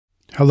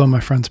Hello,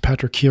 my friends.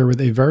 Patrick here with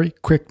a very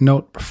quick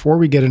note before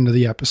we get into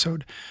the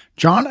episode.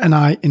 John and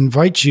I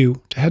invite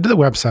you to head to the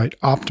website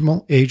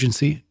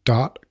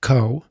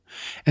optimalagency.co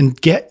and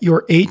get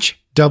your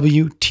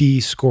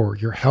HWT score,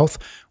 your health,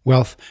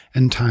 wealth,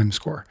 and time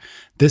score.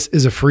 This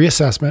is a free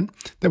assessment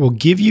that will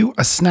give you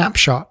a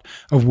snapshot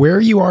of where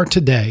you are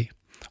today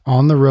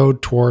on the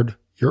road toward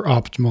your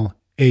optimal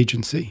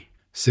agency.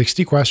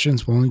 60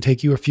 questions will only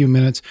take you a few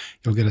minutes.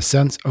 You'll get a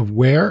sense of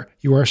where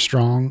you are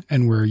strong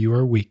and where you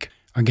are weak.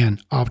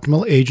 Again,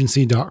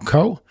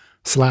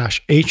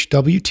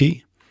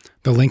 optimalagency.co/HWT.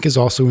 The link is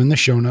also in the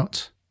show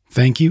notes.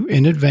 Thank you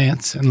in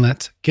advance, and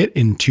let's get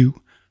into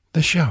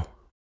the show.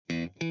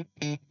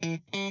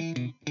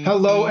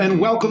 Hello and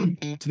welcome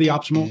to the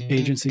Optimal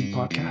Agency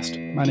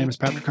Podcast. My name is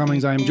Patrick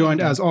Cummings. I am joined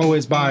as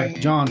always by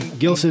John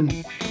Gilson.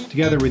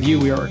 Together with you,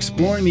 we are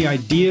exploring the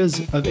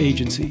ideas of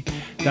agency,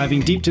 diving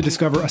deep to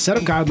discover a set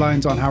of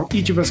guidelines on how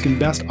each of us can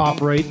best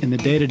operate in the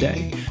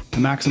day-to-day to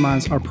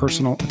maximize our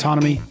personal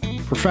autonomy,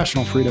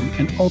 professional freedom,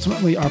 and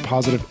ultimately our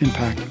positive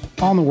impact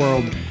on the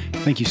world.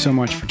 Thank you so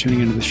much for tuning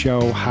into the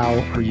show. How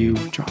are you,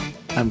 John?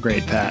 I'm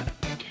great, Pat.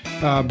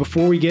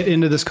 Before we get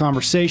into this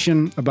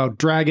conversation about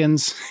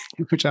dragons,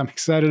 which I'm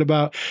excited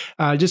about,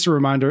 just a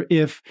reminder,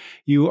 if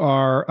you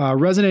are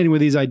resonating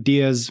with these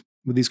ideas,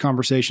 with these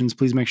conversations,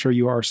 please make sure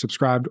you are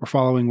subscribed or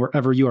following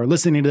wherever you are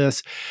listening to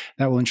this.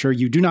 That will ensure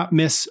you do not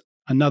miss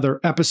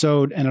another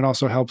episode, and it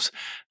also helps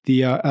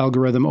the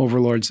algorithm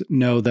overlords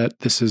know that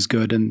this is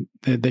good and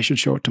they should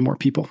show it to more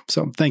people.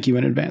 So thank you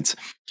in advance.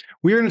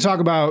 We're going to talk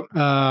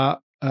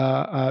about,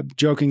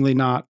 jokingly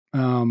not,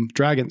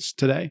 dragons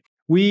today.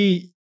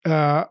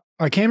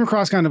 I came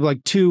across kind of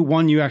like two,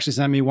 one you actually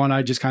sent me, one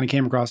I just kind of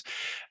came across,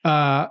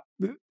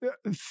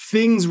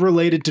 things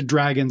related to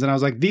dragons. And I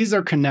was like, these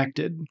are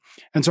connected.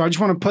 And so I just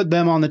want to put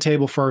them on the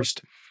table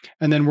first.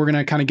 And then we're going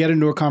to kind of get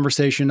into a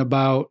conversation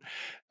about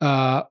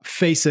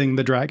facing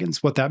the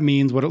dragons, what that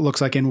means, what it looks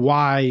like, and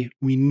why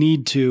we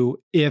need to,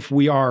 if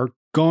we are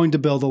going to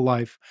build a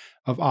life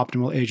of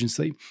optimal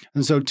agency.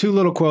 And so two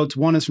little quotes.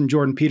 One is from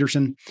Jordan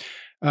Peterson.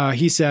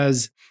 He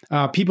says,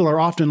 people are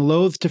often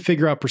loath to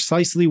figure out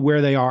precisely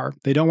where they are.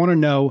 They don't want to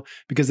know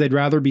because they'd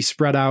rather be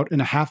spread out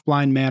in a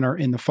half-blind manner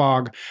in the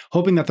fog,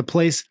 hoping that the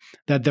place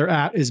that they're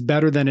at is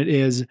better than it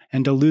is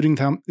and deluding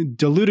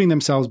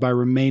themselves by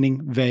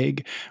remaining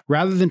vague.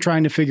 Rather than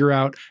trying to figure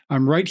out,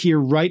 I'm right here,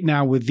 right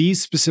now with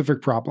these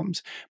specific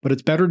problems. But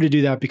it's better to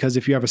do that because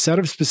if you have a set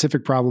of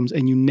specific problems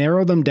and you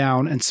narrow them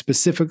down and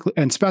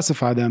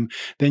specify them,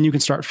 then you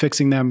can start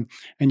fixing them,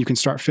 and you can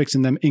start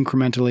fixing them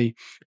incrementally.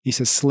 He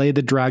says, slay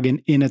the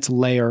dragon in its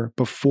lair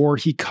before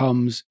he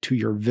comes to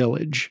your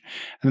village.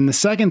 And then the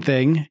second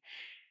thing,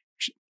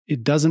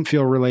 it doesn't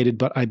feel related,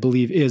 but I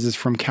believe is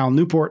from Cal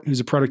Newport, who's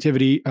a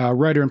productivity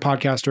writer and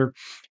podcaster.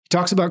 He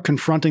talks about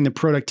confronting the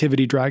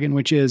productivity dragon,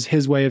 which is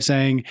his way of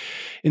saying,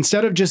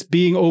 instead of just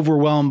being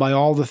overwhelmed by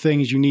all the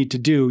things you need to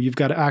do, you've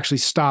got to actually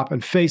stop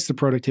and face the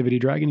productivity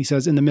dragon. He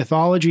says, in the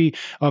mythology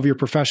of your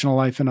professional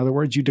life, in other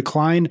words, you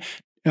decline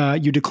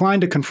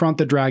to confront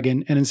the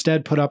dragon and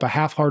instead put up a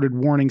half-hearted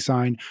warning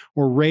sign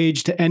or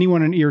rage to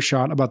anyone in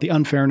earshot about the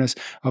unfairness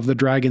of the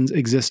dragon's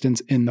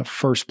existence in the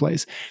first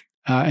place.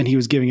 And he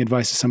was giving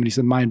advice to somebody. He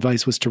said, my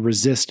advice was to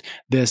resist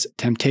this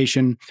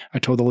temptation. I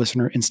told the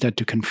listener instead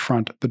to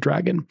confront the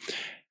dragon.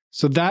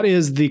 So that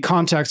is the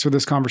context for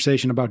this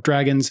conversation about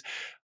dragons.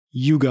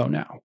 You go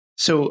now.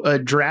 So a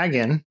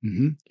dragon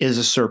is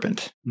a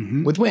serpent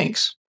with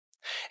wings.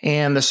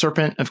 And the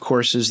serpent, of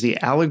course, is the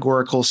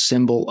allegorical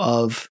symbol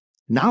of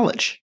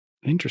knowledge.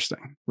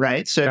 Interesting.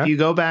 Right? So if you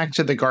go back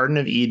to the Garden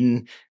of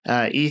Eden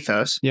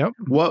ethos,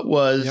 what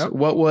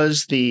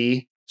was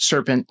the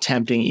serpent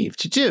tempting Eve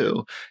to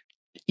do?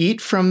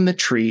 Eat from the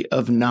tree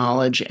of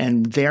knowledge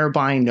and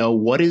thereby know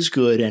what is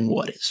good and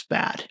what is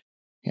bad.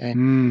 Okay.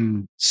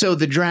 So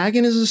the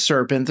dragon is a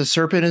serpent. The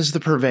serpent is the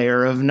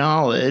purveyor of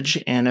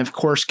knowledge. And of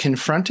course,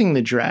 confronting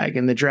the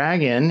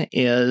dragon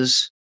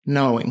is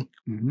knowing,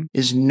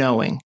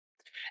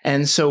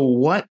 And so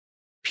what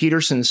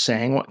Peterson's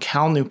saying, what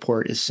Cal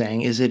Newport is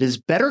saying, is it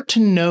is better to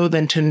know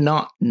than to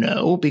not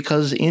know,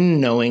 because in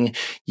knowing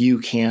you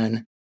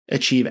can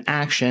achieve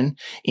action.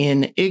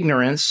 In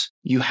ignorance,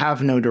 you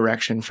have no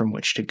direction from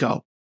which to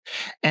go.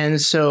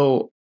 And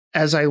so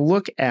as I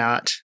look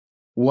at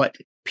what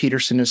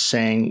Peterson is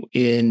saying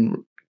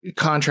in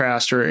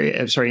contrast, or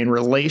in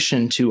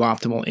relation to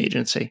optimal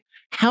agency,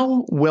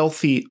 how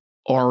wealthy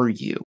are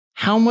you?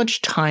 How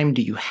much time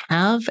do you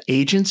have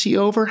agency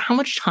over? How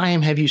much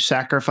time have you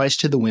sacrificed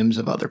to the whims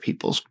of other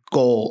people's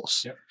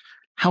goals? Yep.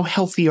 How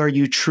healthy are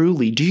you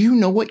truly? Do you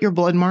know what your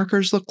blood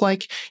markers look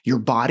like? Your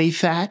body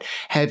fat?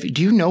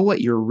 Do you know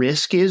what your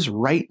risk is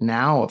right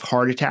now of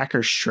heart attack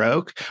or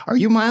stroke? Are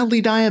you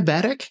mildly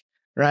diabetic?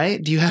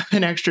 Right? Do you have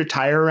an extra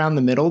tire around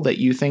the middle that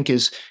you think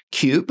is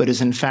cute, but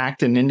is in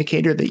fact an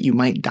indicator that you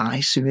might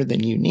die sooner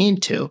than you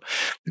need to?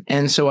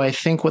 And so I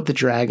think what the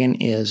dragon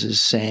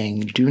is saying,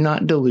 do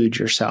not delude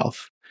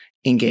yourself,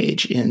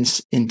 engage in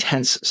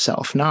intense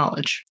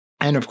self-knowledge.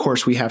 And of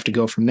course, we have to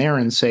go from there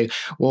and say,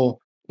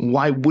 well,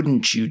 why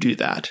wouldn't you do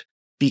that?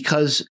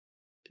 Because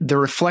the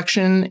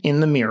reflection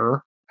in the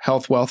mirror,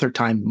 health, wealth, or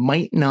time,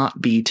 might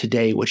not be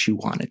today what you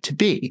want it to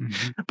be.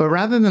 Mm-hmm. But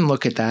rather than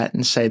look at that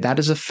and say that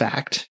is a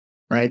fact,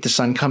 right? The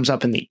sun comes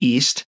up in the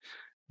east,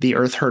 the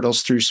earth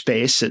hurtles through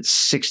space at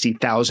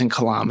 60,000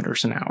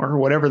 kilometers an hour,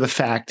 whatever the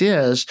fact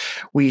is,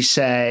 we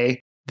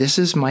say, this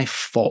is my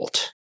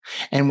fault.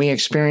 And we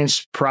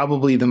experience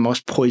probably the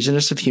most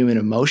poisonous of human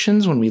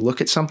emotions when we look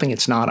at something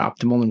it's not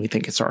optimal and we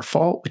think it's our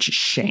fault, which is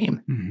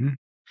shame. Mm-hmm.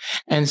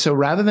 And so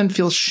rather than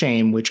feel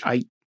shame, which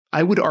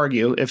I would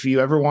argue, if you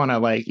ever want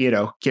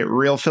to get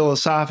real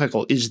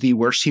philosophical, is the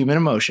worst human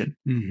emotion.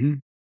 Mm-hmm.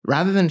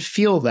 Rather than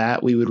feel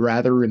that, we would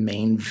rather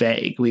remain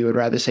vague. We would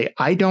rather say,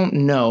 I don't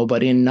know,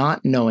 but in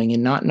not knowing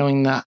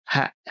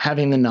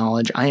having the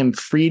knowledge, I am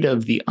freed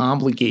of the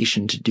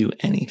obligation to do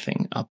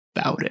anything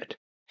about it.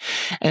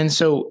 And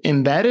so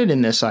embedded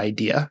in this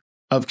idea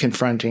of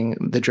confronting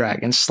the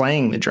dragon,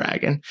 slaying the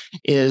dragon,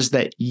 is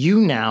that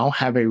you now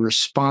have a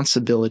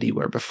responsibility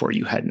where before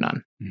you had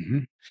none. Mm-hmm.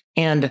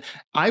 And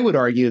I would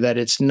argue that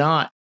it's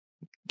not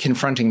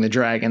confronting the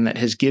dragon that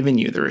has given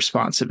you the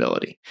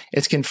responsibility.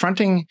 It's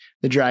confronting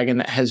the dragon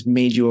that has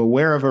made you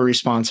aware of a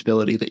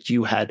responsibility that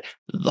you had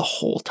the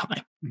whole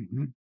time.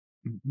 Mm-hmm.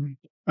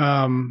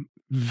 Mm-hmm.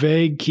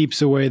 Vague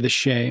keeps away the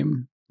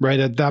shame, right?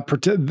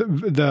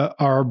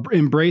 Our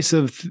embrace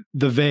of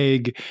the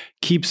vague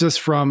keeps us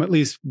from at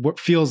least what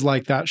feels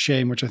like that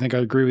shame, which I think I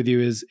agree with you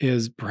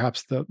is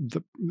perhaps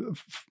the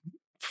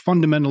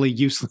fundamentally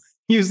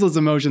useless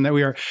emotion that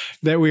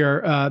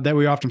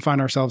we often find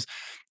ourselves.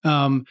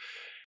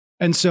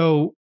 And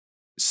so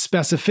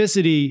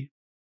specificity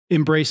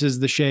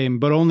embraces the shame,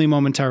 but only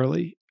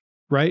momentarily,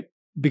 right?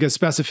 Because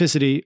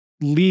specificity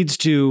leads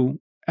to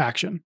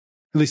action.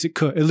 At least it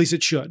could. At least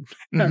it should,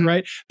 Mm-hmm.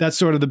 right? That's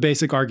sort of the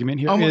basic argument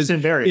here. Almost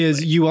invariably.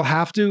 You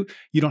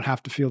don't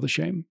have to feel the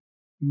shame.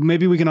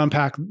 Maybe we can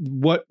unpack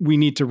what we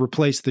need to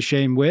replace the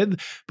shame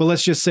with, but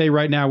let's just say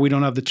right now we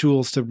don't have the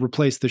tools to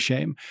replace the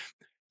shame.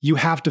 You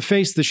have to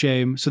face the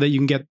shame so that you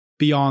can get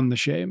beyond the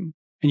shame.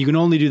 And you can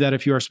only do that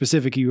if you are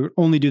specific. You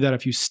only do that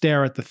if you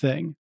stare at the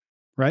thing,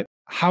 right?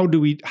 How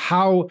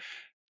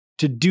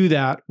to do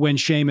that when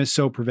shame is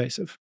so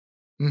pervasive?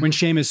 Mm-hmm. When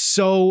shame is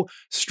so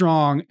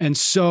strong and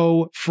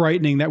so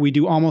frightening that we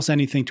do almost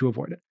anything to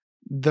avoid it?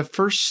 The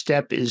first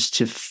step is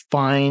to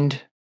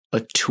find a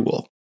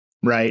tool,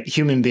 right?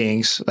 Human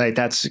beings, like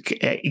that's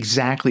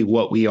exactly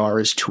what we are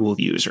as tool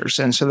users.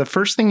 And so the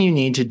first thing you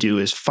need to do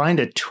is find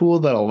a tool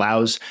that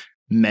allows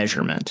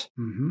measurement,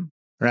 mm-hmm.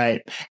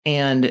 right?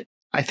 And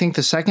I think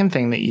the second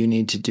thing that you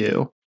need to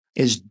do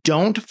is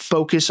don't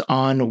focus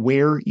on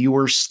where you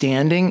are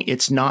standing.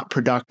 It's not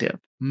productive.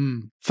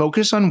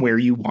 Focus on where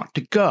you want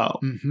to go.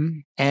 Mm-hmm.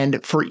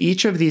 And for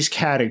each of these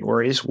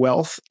categories,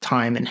 wealth,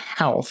 time, and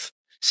health,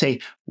 say,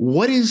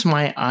 what is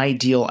my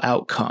ideal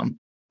outcome,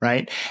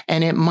 right?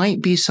 And it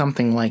might be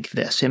something like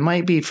this. It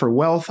might be for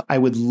wealth, I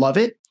would love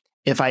it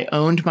if I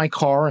owned my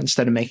car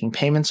instead of making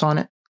payments on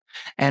it.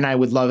 And I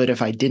would love it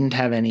if I didn't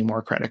have any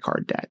more credit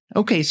card debt.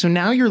 Okay, so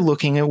now you're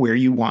looking at where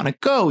you want to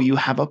go. You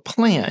have a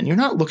plan. You're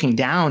not looking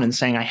down and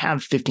saying, I have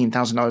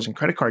 $15,000 in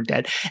credit card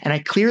debt, and I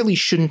clearly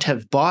shouldn't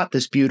have bought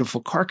this beautiful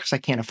car because I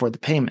can't afford the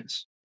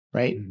payments,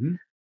 right? Mm-hmm.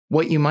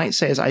 What you might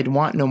say is, I'd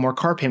want no more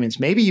car payments.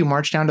 Maybe you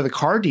march down to the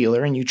car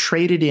dealer and you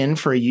trade it in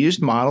for a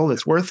used model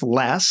that's worth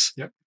less.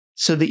 Yep.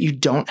 So that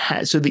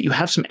you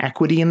have some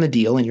equity in the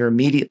deal and you're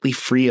immediately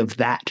free of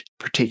that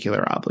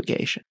particular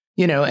obligation.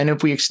 And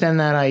if we extend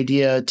that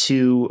idea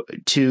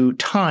to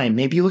time,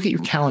 maybe you look at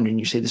your calendar and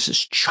you say, this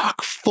is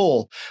chock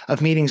full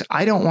of meetings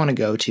I don't want to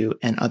go to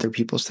and other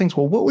people's things.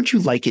 Well, what would you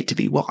like it to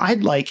be? Well,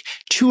 I'd like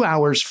 2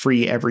 hours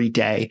free every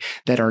day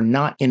that are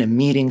not in a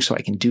meeting so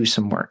I can do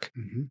some work.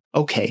 Mm-hmm.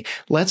 Okay,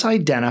 let's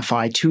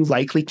identify 2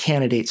 likely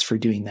candidates for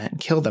doing that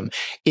and kill them.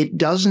 It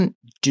doesn't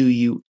do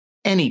you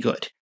any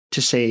good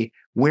to say,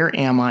 where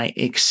am I,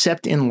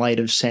 except in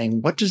light of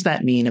saying, what does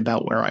that mean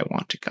about where I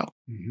want to go?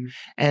 Mm-hmm.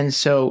 And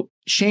so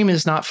shame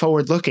is not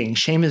forward looking.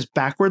 Shame is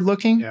backward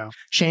looking. Yeah.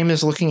 Shame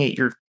is looking at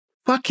your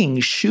fucking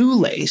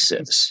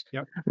shoelaces,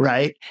 yep.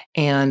 right?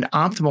 And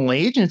optimal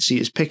agency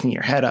is picking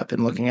your head up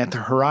and looking at the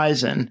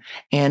horizon.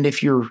 And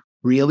if you're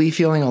really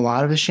feeling a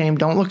lot of shame,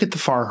 don't look at the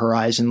far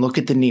horizon, look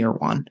at the near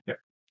one. Yep.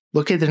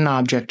 Look at an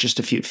object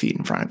just a few feet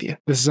in front of you.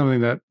 This is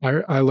something that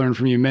I learned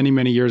from you many,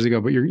 many years ago,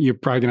 but you're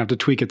probably gonna have to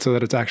tweak it so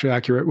that it's actually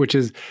accurate, which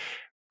is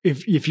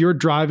if you're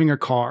driving a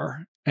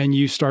car and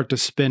you start to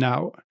spin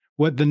out,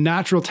 what the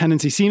natural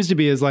tendency seems to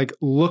be is like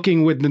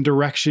looking with the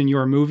direction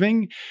you're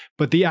moving,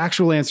 but the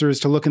actual answer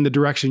is to look in the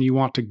direction you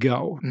want to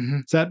go. Mm-hmm.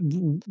 Is that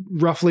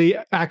roughly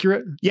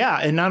accurate? Yeah,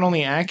 and not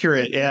only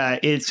accurate,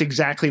 it's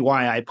exactly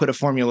why I put a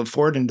Formula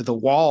Ford into the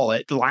wall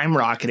at Lime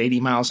Rock at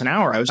 80 miles an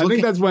hour. I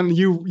think that's when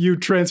you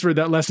transferred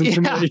that lesson to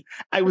me.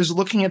 I was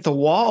looking at the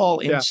wall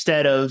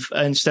instead of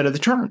the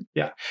turn.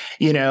 Yeah,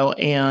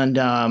 and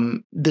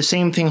the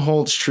same thing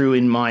holds true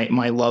in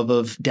my love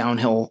of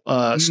downhill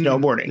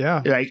snowboarding.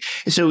 Yeah, right.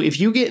 So if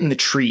you get in the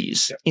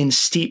trees in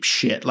steep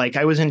shit, like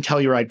I was in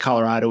Telluride,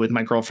 Colorado with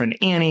my girlfriend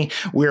Annie,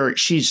 where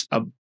she's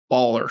a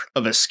baller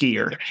of a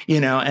skier,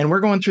 and we're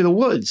going through the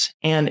woods.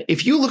 And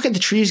if you look at the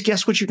trees,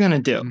 guess what you're going to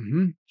do?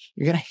 Mm-hmm.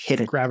 You're going to hit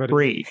a Gravity.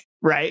 tree,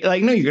 right?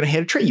 Like, no, you're going to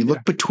hit a tree. You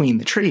look between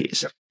the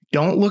trees. Yep.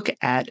 Don't look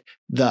at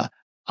the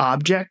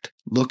object,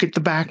 look at the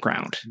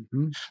background,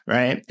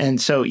 right?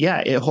 And so,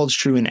 yeah, it holds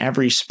true in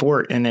every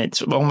sport. And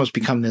it's almost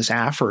become this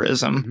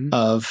aphorism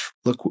of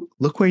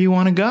look where you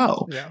want to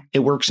go. Yeah. It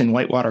works in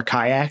whitewater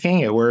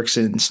kayaking. It works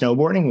in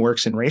snowboarding,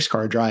 works in race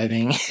car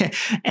driving,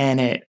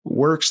 and it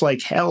works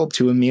like hell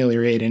to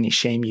ameliorate any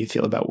shame you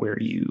feel about where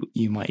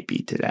you might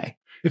be today.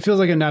 It feels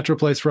like a natural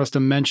place for us to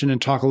mention and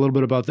talk a little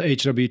bit about the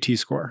HWT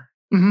score,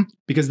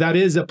 because that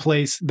is a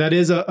place, that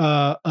is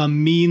a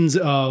means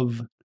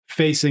of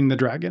facing the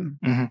dragon,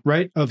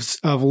 right?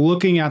 Of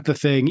looking at the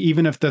thing,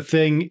 even if the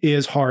thing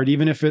is hard,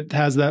 even if it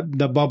has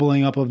the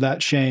bubbling up of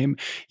that shame,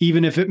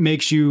 even if it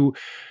makes you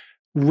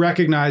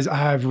recognize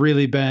I've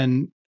really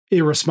been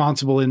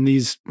irresponsible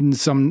in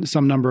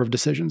some number of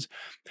decisions.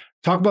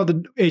 Talk about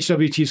the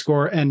HWT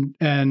score,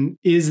 and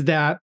is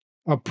that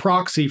a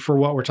proxy for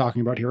what we're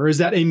talking about here, or is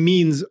that a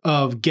means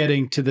of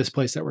getting to this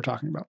place that we're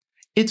talking about?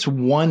 It's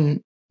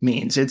one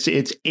means. It's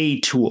a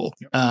tool.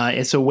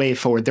 It's a way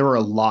forward. There are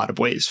a lot of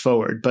ways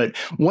forward, but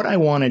what I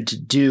wanted to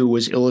do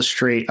was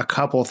illustrate a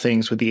couple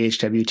things with the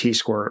HWT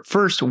score.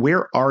 First,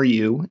 where are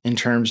you in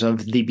terms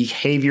of the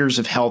behaviors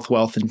of health,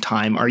 wealth, and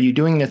time? Are you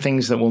doing the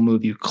things that will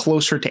move you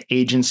closer to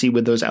agency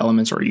with those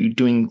elements, or are you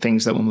doing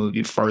things that will move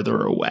you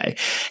farther away?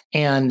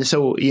 And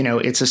so,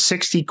 it's a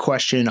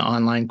 60-question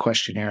online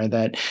questionnaire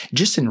that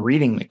just in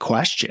reading the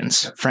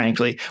questions,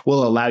 frankly,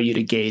 will allow you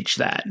to gauge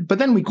that. But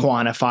then we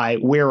quantify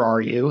where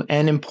are you,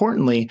 and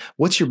importantly,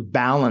 what's your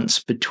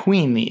balance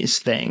between these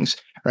things,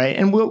 right?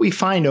 And what we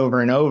find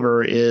over and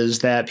over is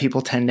that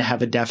people tend to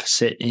have a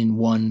deficit in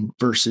one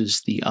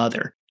versus the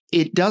other.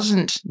 It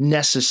doesn't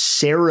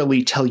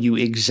necessarily tell you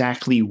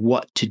exactly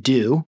what to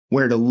do,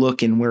 where to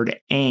look and where to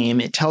aim.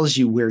 It tells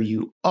you where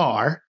you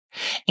are.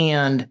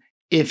 And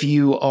if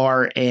you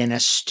are an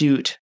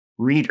astute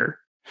reader,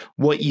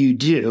 what you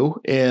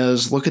do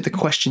is look at the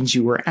questions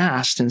you were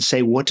asked and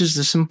say, what does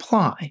this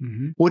imply?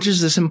 What does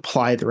this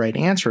imply the right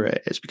answer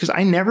is? Because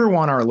I never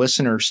want our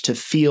listeners to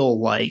feel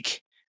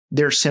like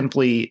they're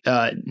simply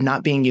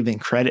not being given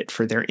credit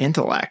for their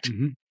intellect.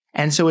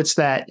 And so it's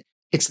that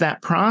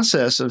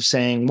process of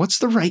saying, what's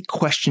the right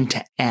question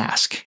to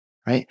ask,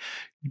 right?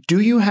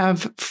 Do you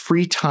have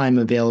free time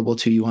available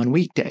to you on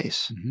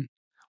weekdays?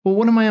 Well,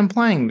 what am I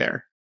implying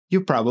there?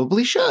 You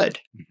probably should.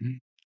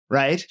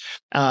 Right.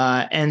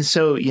 And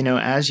so,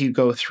 as you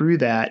go through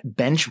that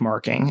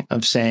benchmarking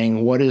of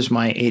saying, what is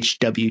my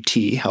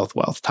HWT, health,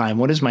 wealth, time?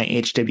 What is my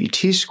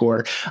HWT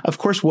score? Of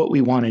course, what we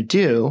want to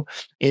do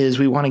is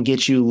we want to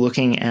get you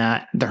looking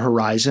at the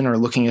horizon or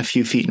looking a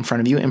few feet in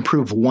front of you,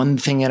 improve one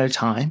thing at a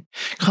time,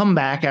 come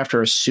back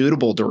after a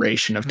suitable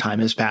duration of time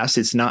has passed.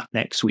 It's not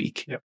next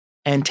week.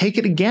 And take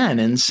it again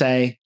and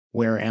say,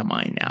 where am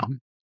I now?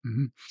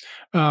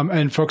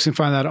 And folks can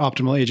find that at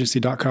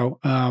optimalagency.co,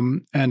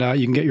 and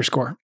you can get your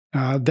score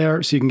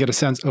there, so you can get a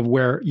sense of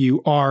where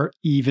you are,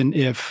 even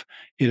if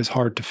it is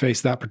hard to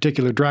face that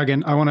particular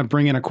dragon. I want to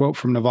bring in a quote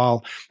from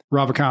Naval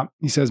Ravikant.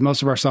 He says,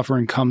 most of our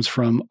suffering comes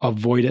from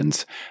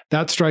avoidance.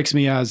 That strikes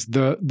me as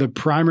the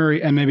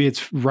primary, and maybe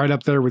it's right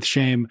up there with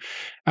shame,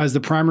 as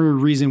the primary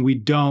reason we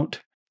don't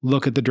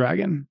look at the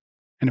dragon.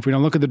 And if we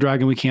don't look at the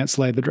dragon, we can't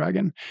slay the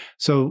dragon.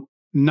 So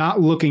not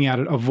looking at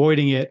it,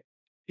 avoiding it,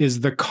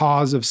 is the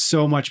cause of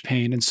so much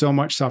pain and so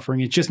much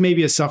suffering. It's just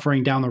maybe a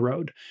suffering down the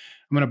road.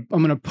 I'm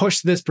gonna push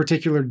this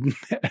particular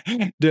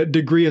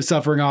degree of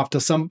suffering off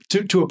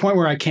to a point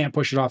where I can't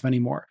push it off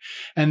anymore,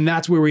 and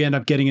that's where we end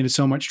up getting into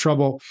so much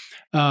trouble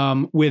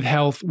with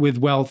health, with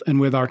wealth, and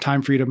with our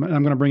time freedom. And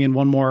I'm going to bring in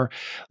one more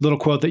little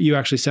quote that you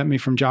actually sent me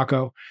from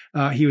Jocko.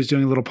 He was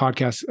doing a little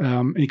podcast,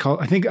 and he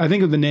called, I think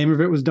the name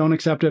of it was "Don't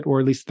Accept It," or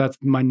at least that's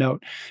my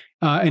note.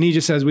 And he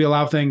just says, we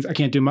allow things. I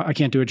can't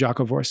do a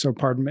Jocko voice, so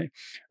pardon me.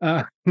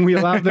 We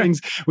allow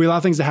things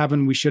to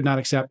happen we should not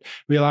accept.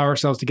 We allow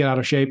ourselves to get out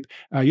of shape.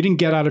 You didn't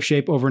get out of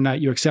shape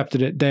overnight. You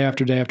accepted it day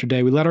after day after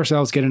day. We let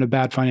ourselves get into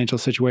bad financial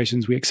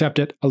situations. We accept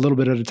it a little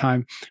bit at a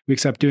time. We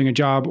accept doing a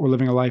job or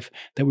living a life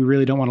that we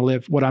really don't want to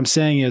live. What I'm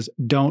saying is,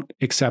 don't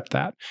accept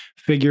that.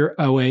 Figure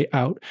a way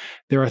out.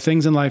 There are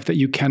things in life that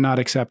you cannot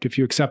accept. If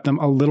you accept them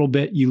a little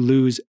bit, you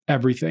lose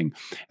everything.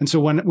 And so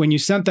when you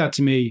sent that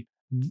to me,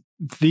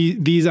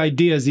 these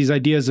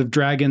ideas of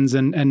dragons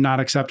and not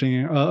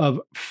accepting, of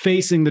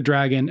facing the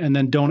dragon and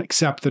then don't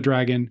accept the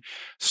dragon,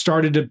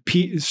 started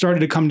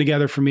to come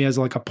together for me as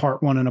like a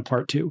part one and a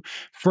part two.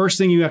 First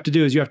thing you have to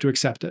do is you have to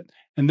accept it,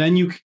 and then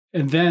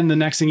the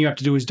next thing you have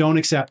to do is don't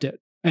accept it.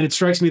 And it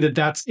strikes me that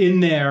that's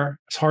in there,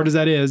 as hard as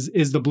that is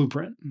the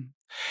blueprint.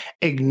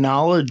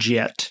 Acknowledge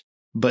it,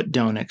 but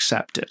don't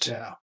accept it.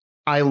 Yeah.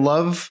 I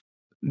love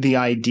the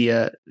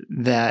idea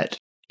that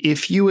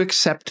if you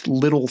accept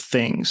little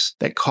things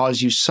that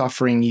cause you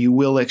suffering, you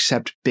will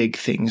accept big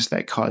things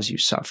that cause you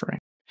suffering.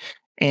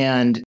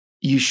 And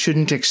you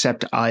shouldn't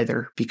accept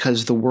either,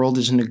 because the world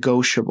is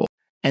negotiable.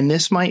 And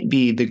this might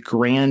be the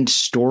grand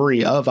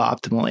story of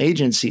optimal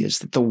agency, is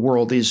that the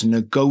world is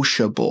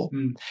negotiable,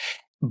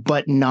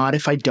 but not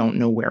if I don't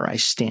know where I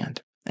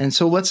stand. And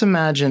so let's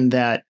imagine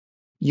that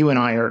you and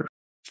I are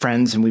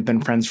friends and we've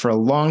been friends for a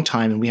long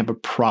time and we have a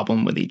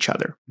problem with each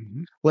other.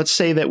 Let's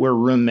say that we're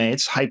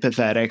roommates,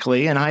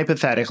 hypothetically, and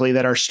hypothetically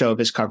that our stove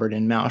is covered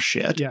in mouse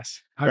shit.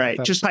 Yes.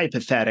 Right. Just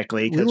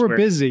hypothetically. We were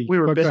busy. We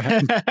were busy. Go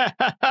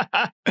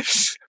ahead.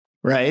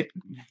 Right.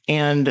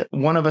 And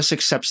one of us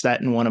accepts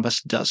that and one of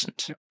us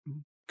doesn't.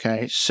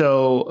 Okay.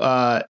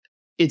 So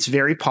it's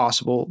very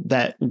possible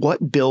that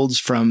what builds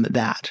from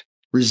that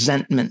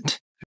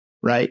resentment,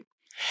 right?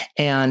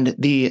 And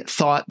the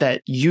thought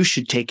that you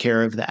should take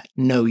care of that.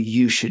 No,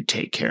 you should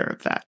take care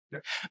of that.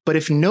 But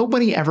if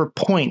nobody ever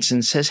points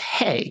and says,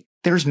 hey,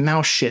 there's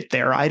mouse shit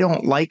there, I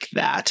don't like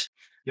that,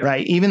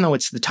 right? Even though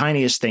it's the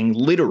tiniest thing,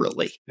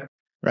 literally,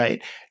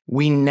 right?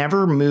 We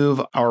never move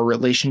our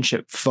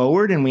relationship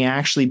forward and we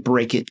actually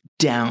break it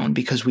down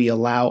because we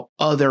allow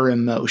other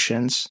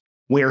emotions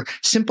where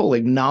simple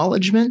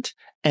acknowledgement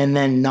and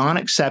then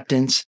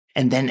non-acceptance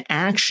and then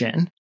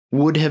action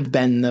would have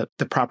been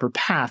the proper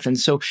path. And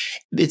so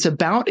it's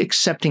about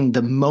accepting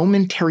the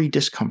momentary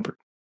discomfort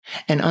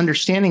and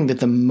understanding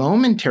that the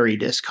momentary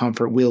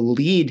discomfort will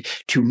lead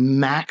to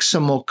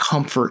maximal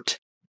comfort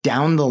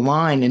down the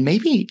line. And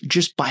maybe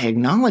just by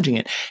acknowledging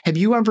it, have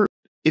you ever,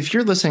 if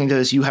you're listening to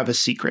this, you have a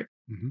secret.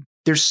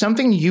 There's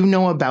something you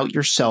know about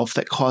yourself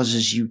that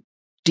causes you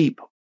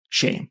deep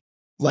shame,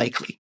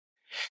 likely.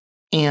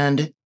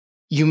 And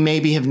you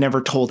maybe have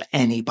never told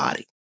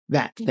anybody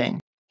that thing.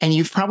 And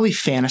you've probably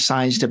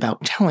fantasized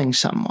about telling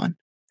someone.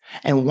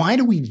 And why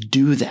do we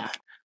do that?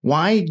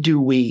 Why do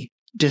we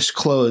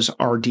disclose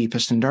our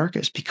deepest and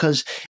darkest?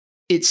 Because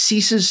it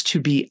ceases to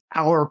be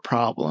our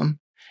problem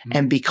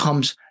and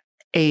becomes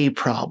a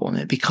problem.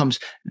 It becomes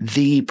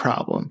the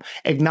problem.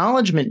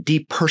 Acknowledgement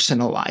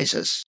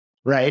depersonalizes,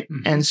 right?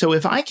 And so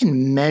if I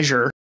can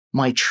measure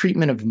my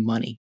treatment of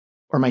money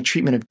or my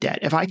treatment of debt,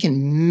 if I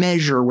can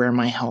measure where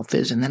my health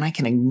is, and then I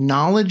can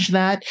acknowledge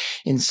that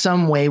in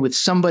some way with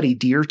somebody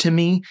dear to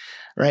me,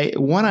 right?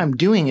 What I'm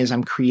doing is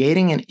I'm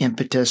creating an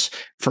impetus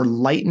for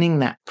lightening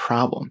that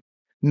problem,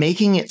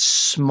 making it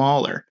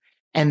smaller.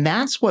 And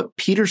that's what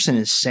Peterson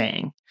is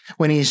saying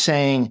when he's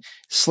saying,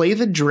 slay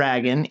the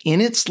dragon in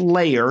its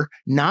lair,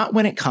 not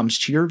when it comes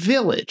to your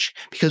village.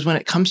 Because when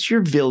it comes to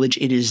your village,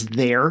 it is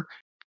there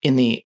in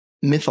the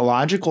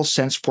mythological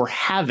sense for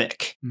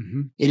havoc.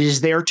 It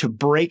is there to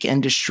break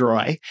and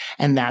destroy.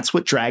 And that's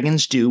what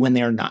dragons do when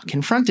they are not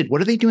confronted. What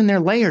do they do in their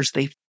lairs?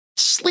 They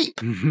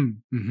sleep.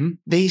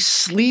 They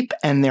sleep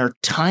and they're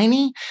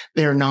tiny.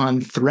 They're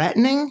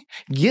non-threatening.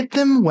 Get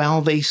them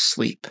while they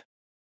sleep.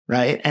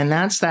 Right. And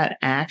that's that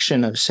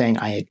action of saying,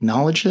 I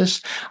acknowledge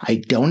this, I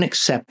don't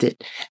accept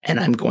it,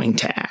 and I'm going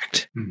to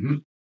act.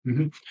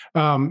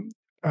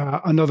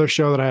 Another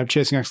show that I have,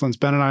 Chasing Excellence,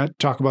 Ben and I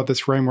talk about this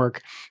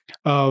framework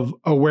of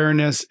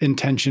awareness,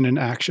 intention, and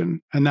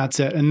action. And that's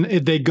it. And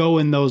they go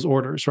in those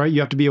orders, right?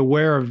 You have to be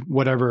aware of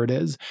whatever it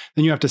is.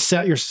 Then you have to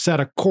set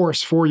a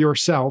course for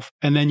yourself,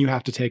 and then you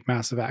have to take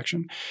massive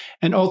action.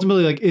 And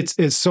ultimately, like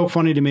it's so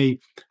funny to me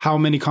how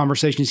many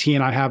conversations he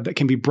and I have that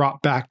can be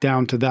brought back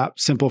down to that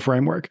simple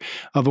framework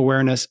of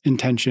awareness,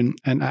 intention,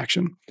 and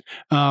action.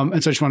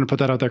 And so I just want to put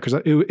that out there because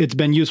it's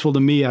been useful to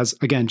me as,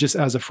 again, just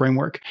as a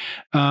framework.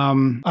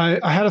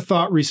 I had a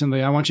thought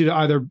recently. I want you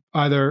to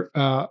either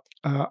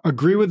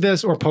agree with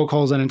this or poke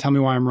holes in and tell me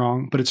why I'm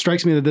wrong. But it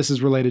strikes me that this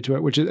is related to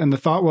it, and the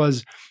thought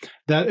was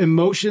that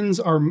emotions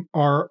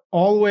are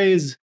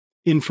always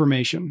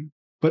information,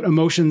 but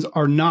emotions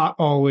are not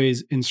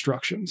always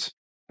instructions.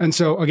 And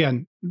so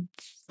again,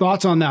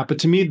 thoughts on that. But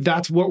to me,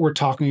 that's what we're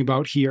talking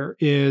about here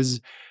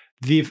is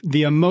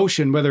the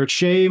emotion, whether it's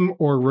shame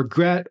or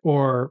regret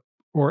or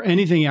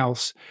anything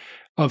else,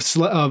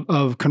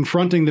 of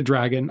confronting the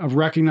dragon, of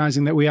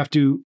recognizing that we have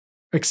to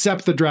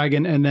accept the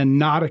dragon and then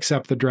not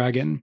accept the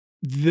dragon.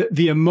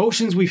 The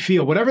emotions we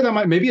feel, whatever that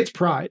might, maybe it's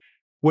pride,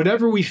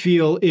 whatever we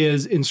feel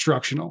is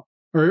instructional,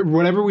 or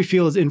whatever we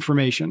feel is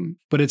information,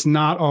 but it's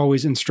not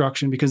always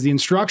instruction, because the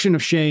instruction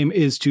of shame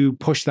is to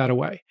push that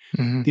away.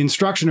 The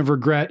instruction of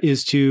regret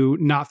is to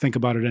not think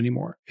about it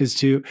anymore,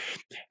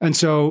 and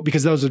so,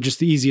 because those are just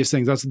the easiest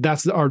things.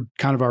 That's our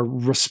kind of our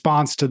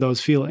response to those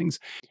feelings.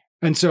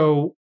 And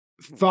so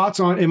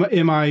thoughts on,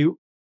 am I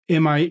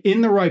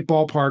in the right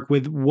ballpark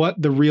with what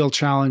the real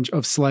challenge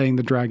of slaying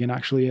the dragon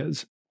actually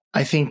is?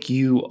 I think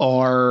you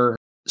are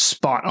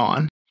spot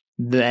on.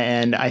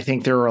 And I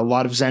think there are a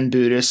lot of Zen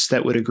Buddhists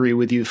that would agree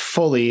with you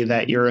fully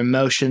that your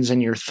emotions and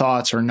your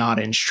thoughts are not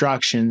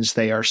instructions.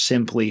 They are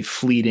simply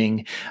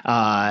fleeting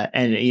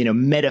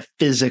and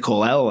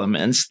metaphysical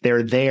elements.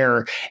 They're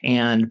there,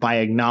 and by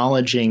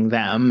acknowledging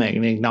them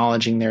and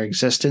acknowledging their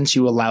existence,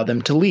 you allow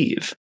them to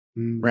leave.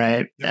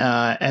 Right.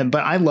 But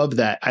I love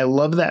that. I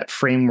love that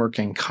framework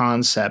and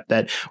concept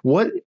that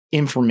what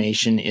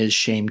information is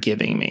shame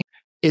giving me?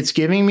 It's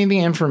giving me the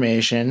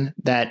information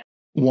that,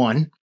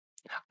 one,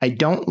 I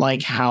don't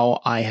like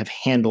how I have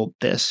handled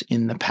this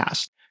in the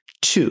past.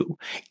 Two,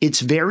 it's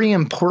very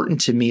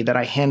important to me that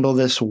I handle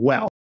this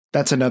well.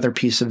 That's another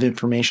piece of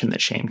information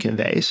that shame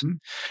conveys,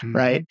 Mm-hmm.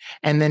 right?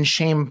 And then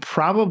shame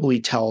probably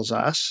tells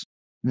us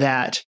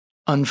that,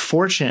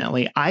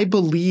 unfortunately, I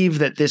believe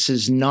that this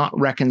is not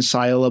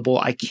reconcilable.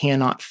 I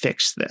cannot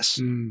fix this.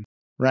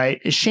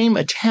 Right? Shame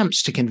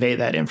attempts to convey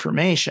that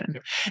information.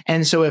 Yep.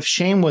 And so if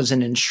shame was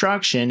an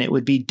instruction, it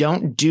would be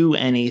don't do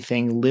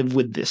anything, live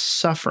with this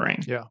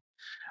suffering. Yeah.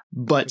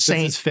 But this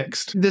saying is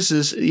fixed.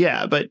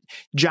 But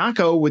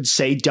Jocko would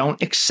say,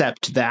 don't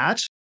accept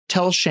that.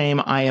 Tell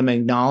shame, I am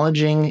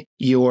acknowledging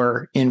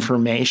your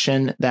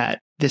information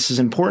that this is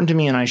important to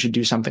me and I should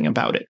do something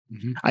about it.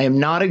 Mm-hmm. I am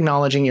not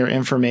acknowledging your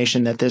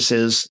information that this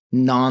is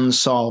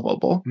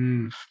non-solvable,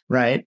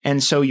 right?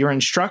 And so your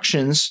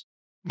instructions,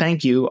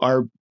 thank you,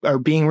 are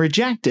being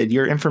rejected.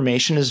 Your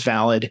information is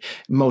valid,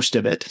 most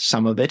of it,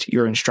 some of it,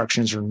 your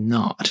instructions are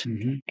not.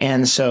 Mm-hmm.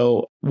 And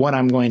so what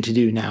I'm going to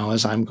do now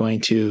is I'm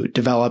going to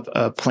develop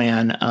a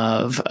plan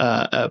of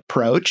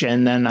approach,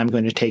 and then I'm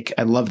going to take,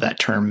 I love that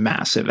term,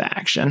 massive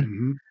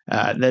action.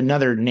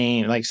 Another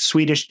name, like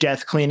Swedish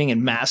death cleaning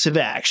and massive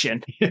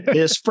action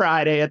this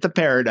Friday at the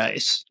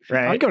Paradise,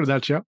 right? I'd go to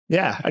that show.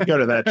 Yeah, I'd go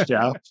to that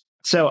show.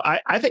 So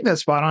I think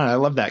that's spot on. I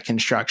love that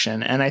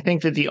construction. And I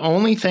think that the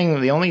only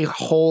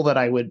hole that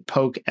I would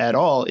poke at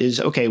all is,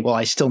 okay, well,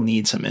 I still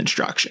need some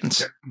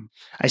instructions.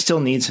 I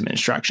still need some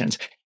instructions.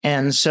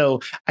 And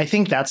so I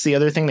think that's the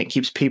other thing that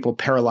keeps people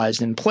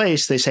paralyzed in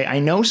place. They say, I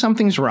know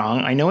something's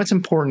wrong. I know it's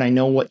important.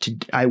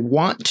 I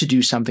want to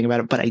do something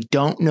about it, but I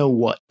don't know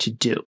what to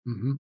do.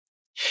 Mm-hmm.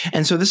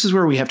 And so this is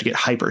where we have to get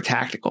hyper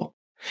tactical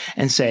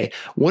and say,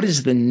 what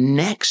is the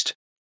next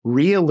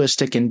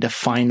realistic and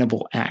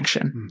definable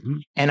action? Mm-hmm.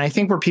 And I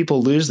think where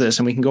people lose this,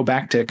 and we can go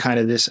back to kind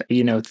of this,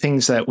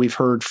 things that we've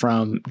heard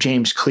from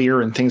James Clear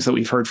and things that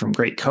we've heard from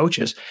great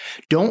coaches.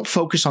 Don't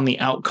focus on the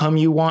outcome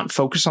you want,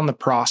 focus on the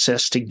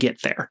process to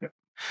get there.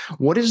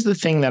 What is the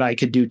thing that I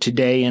could do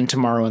today and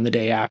tomorrow and the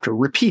day after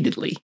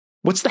repeatedly?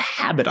 What's the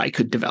habit I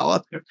could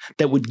develop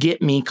that would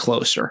get me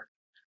closer?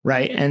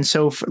 Right. And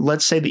so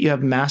let's say that you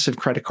have massive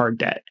credit card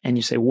debt and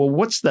you say, well,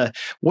 what's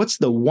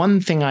the one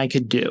thing I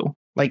could do?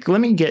 Like,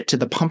 let me get to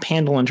the pump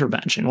handle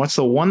intervention. What's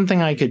the one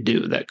thing I could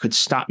do that could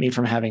stop me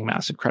from having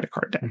massive credit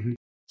card debt? Mm-hmm.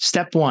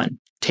 Step one,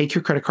 take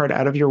your credit card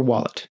out of your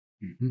wallet.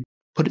 Mm-hmm.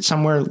 Put it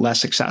somewhere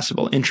less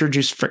accessible.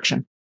 Introduce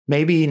friction.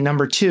 Maybe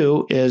number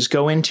two is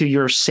go into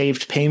your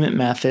saved payment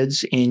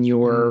methods in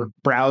your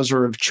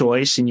browser of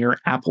choice, in your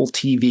Apple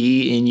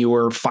TV, in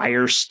your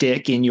Fire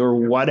Stick, in your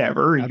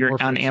whatever,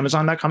 you're on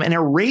Amazon.com, and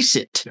erase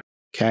it.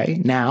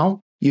 Okay.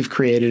 Now you've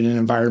created an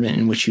environment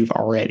in which you've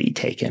already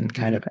taken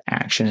kind of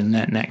action in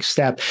that next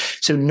step.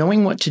 So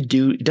knowing what to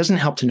do, it doesn't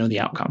help to know the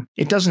outcome.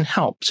 It doesn't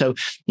help. So,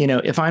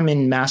 if I'm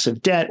in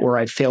massive debt, or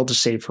I failed to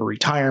save for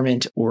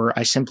retirement, or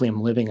I simply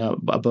am living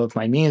above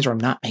my means, or I'm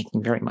not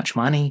making very much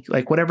money,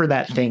 like whatever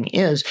that thing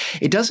is,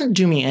 it doesn't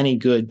do me any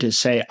good to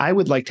say, I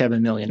would like to have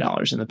 $1 million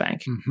in the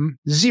bank. Mm-hmm.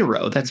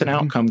 Zero. That's an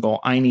outcome goal.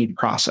 I need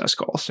process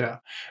goals. Yeah.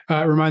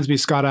 It reminds me,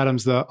 Scott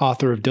Adams, the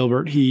author of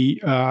Dilbert,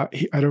 he I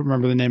don't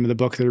remember the name of the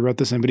book that he wrote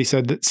this in, but he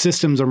said that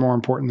systems are more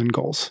important than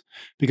goals,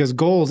 because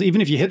goals, even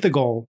if you hit the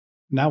goal,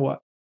 now what?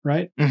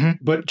 Right. Mm-hmm.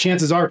 But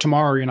chances are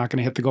tomorrow you're not going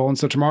to hit the goal. And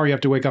so tomorrow you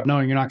have to wake up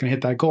knowing you're not going to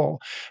hit that goal.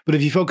 But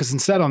if you focus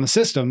instead on the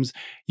systems,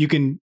 you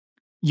can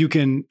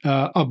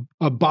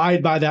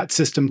abide by that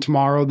system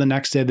tomorrow, the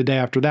next day, the day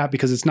after that,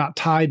 because it's not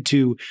tied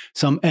to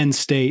some end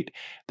state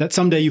that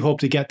someday you hope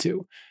to get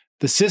to.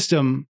 The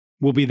system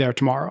will be there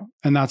tomorrow.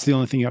 And that's the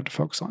only thing you have to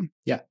focus on.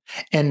 Yeah.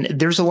 And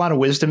there's a lot of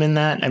wisdom in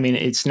that. I mean,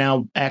 it's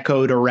now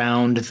echoed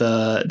around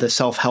the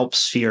self-help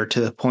sphere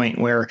to the point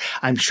where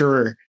I'm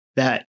sure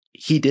that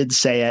he did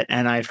say it,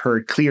 and I've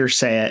heard Clear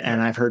say it,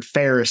 and I've heard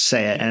Ferris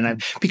say it,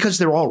 and because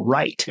they're all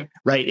right,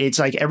 right? It's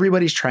like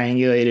everybody's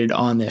triangulated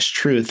on this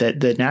truth that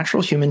the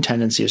natural human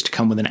tendency is to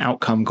come with an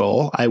outcome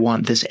goal. I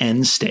want this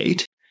end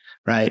state,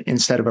 right,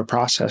 instead of a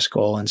process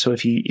goal. And so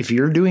if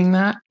you're doing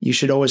that, you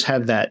should always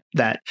have that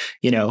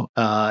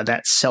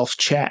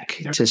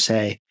self-check to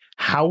say,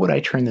 how would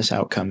I turn this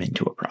outcome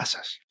into a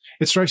process?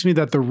 It strikes me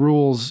that the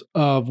rules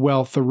of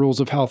wealth, the rules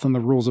of health, and the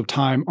rules of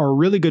time are a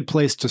really good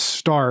place to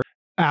start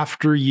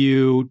after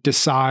you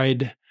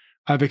decide,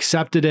 I've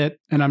accepted it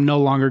and I'm no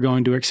longer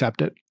going to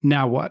accept it.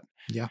 Now what?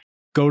 Yeah.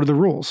 Go to the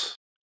rules.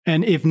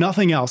 And if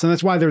nothing else, and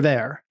that's why they're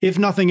there, if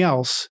nothing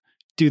else,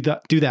 do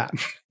that.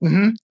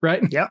 Mm-hmm.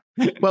 Right? Yeah.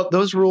 Well,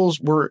 those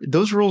rules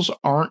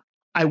aren't,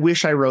 I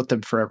wish I wrote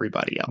them for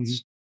everybody else.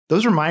 Mm-hmm.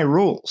 Those are my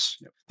rules.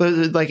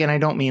 Yep. And I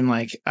don't mean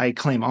like I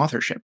claim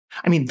authorship.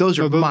 I mean, those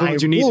are my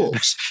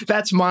rules.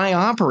 That's my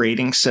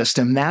operating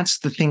system. That's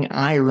the thing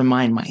I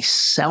remind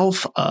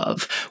myself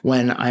of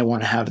when I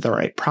want to have the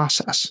right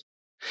process.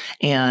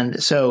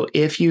 And so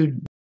if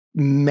you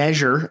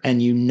measure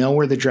and you know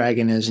where the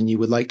dragon is and you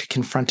would like to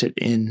confront it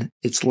in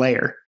its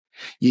lair,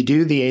 you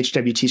do the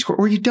HWT score,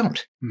 or you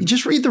don't. You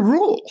just read the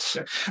rules,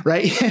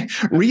 right?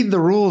 Read the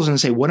rules and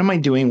say, what am I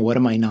doing? What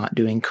am I not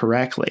doing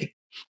correctly?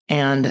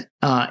 And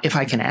if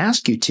I can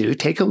ask you to,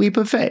 take a leap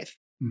of faith.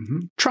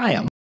 Mm-hmm.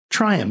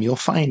 Try them. You'll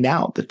find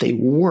out that they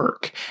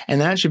work. And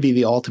that should be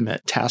the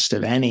ultimate test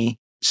of any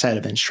set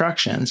of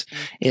instructions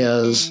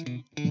is,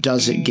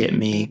 does it get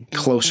me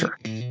closer,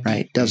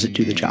 right? Does it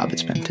do the job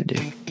it's meant to do?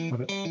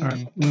 Love it. All right,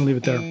 I'm going to leave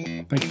it there.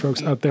 Thank you,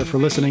 folks out there, for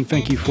listening.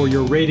 Thank you for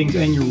your ratings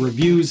and your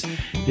reviews.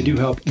 They do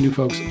help new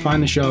folks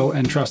find the show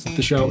and trust that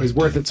the show is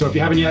worth it. So if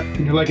you haven't yet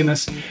and you're liking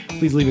this,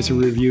 please leave us a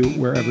review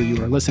wherever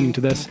you are listening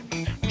to this.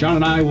 John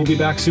and I will be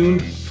back soon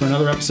for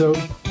another episode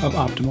of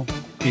Optimal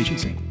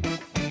Agency.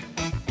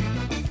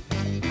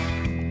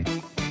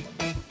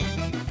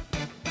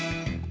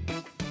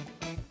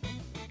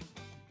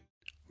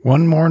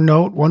 One more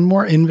note, one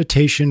more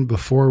invitation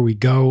before we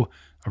go.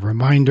 A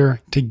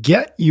reminder to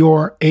get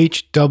your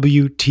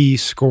HWT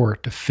score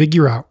to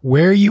figure out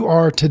where you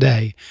are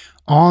today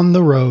on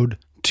the road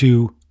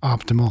to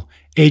Optimal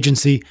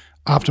Agency.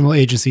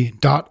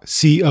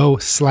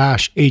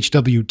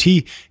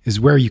 OptimalAgency.co/HWT is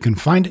where you can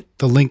find it.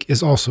 The link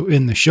is also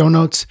in the show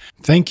notes.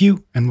 Thank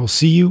you, and we'll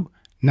see you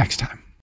next time.